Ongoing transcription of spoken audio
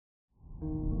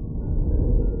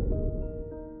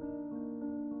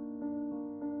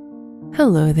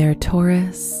Hello there,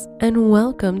 Taurus, and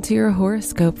welcome to your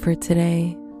horoscope for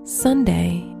today,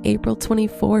 Sunday, April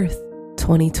 24th,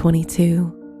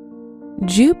 2022.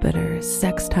 Jupiter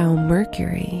sextile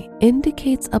Mercury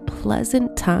indicates a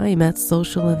pleasant time at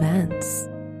social events.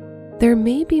 There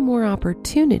may be more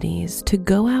opportunities to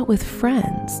go out with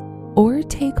friends or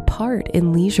take part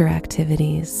in leisure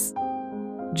activities.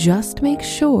 Just make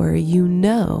sure you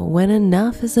know when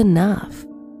enough is enough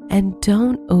and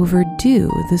don't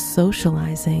overdo the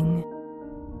socializing.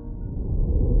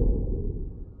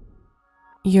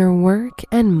 Your work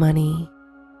and money.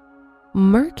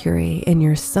 Mercury in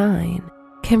your sign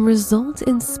can result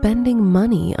in spending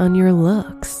money on your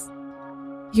looks.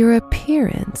 Your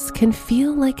appearance can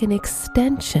feel like an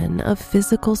extension of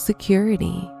physical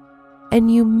security,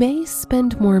 and you may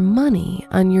spend more money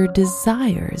on your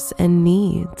desires and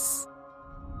needs.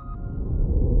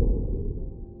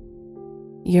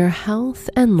 Your health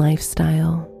and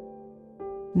lifestyle.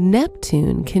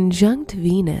 Neptune conjunct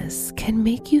Venus can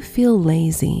make you feel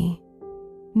lazy.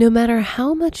 No matter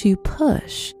how much you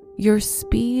push, your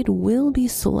speed will be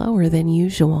slower than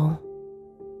usual.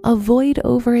 Avoid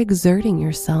overexerting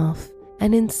yourself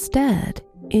and instead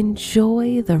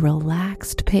enjoy the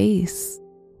relaxed pace.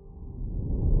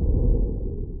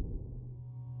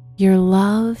 Your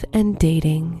love and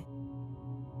dating.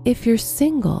 If you're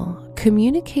single,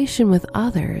 communication with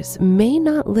others may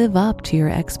not live up to your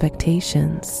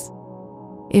expectations.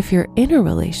 If you're in a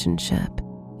relationship,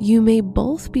 you may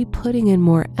both be putting in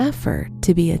more effort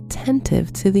to be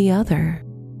attentive to the other.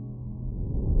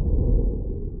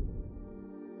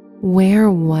 Wear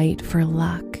white for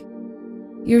luck.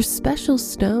 Your special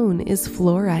stone is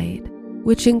fluorite,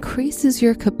 which increases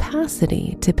your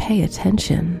capacity to pay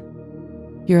attention.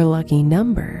 Your lucky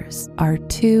numbers are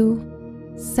 2,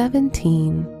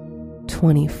 17,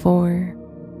 24,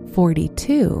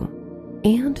 42,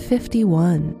 and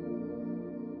 51.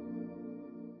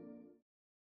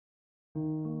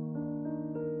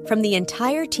 From the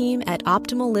entire team at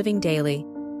Optimal Living Daily,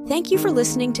 thank you for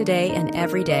listening today and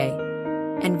every day.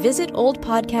 And visit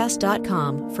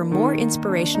oldpodcast.com for more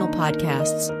inspirational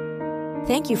podcasts.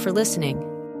 Thank you for listening.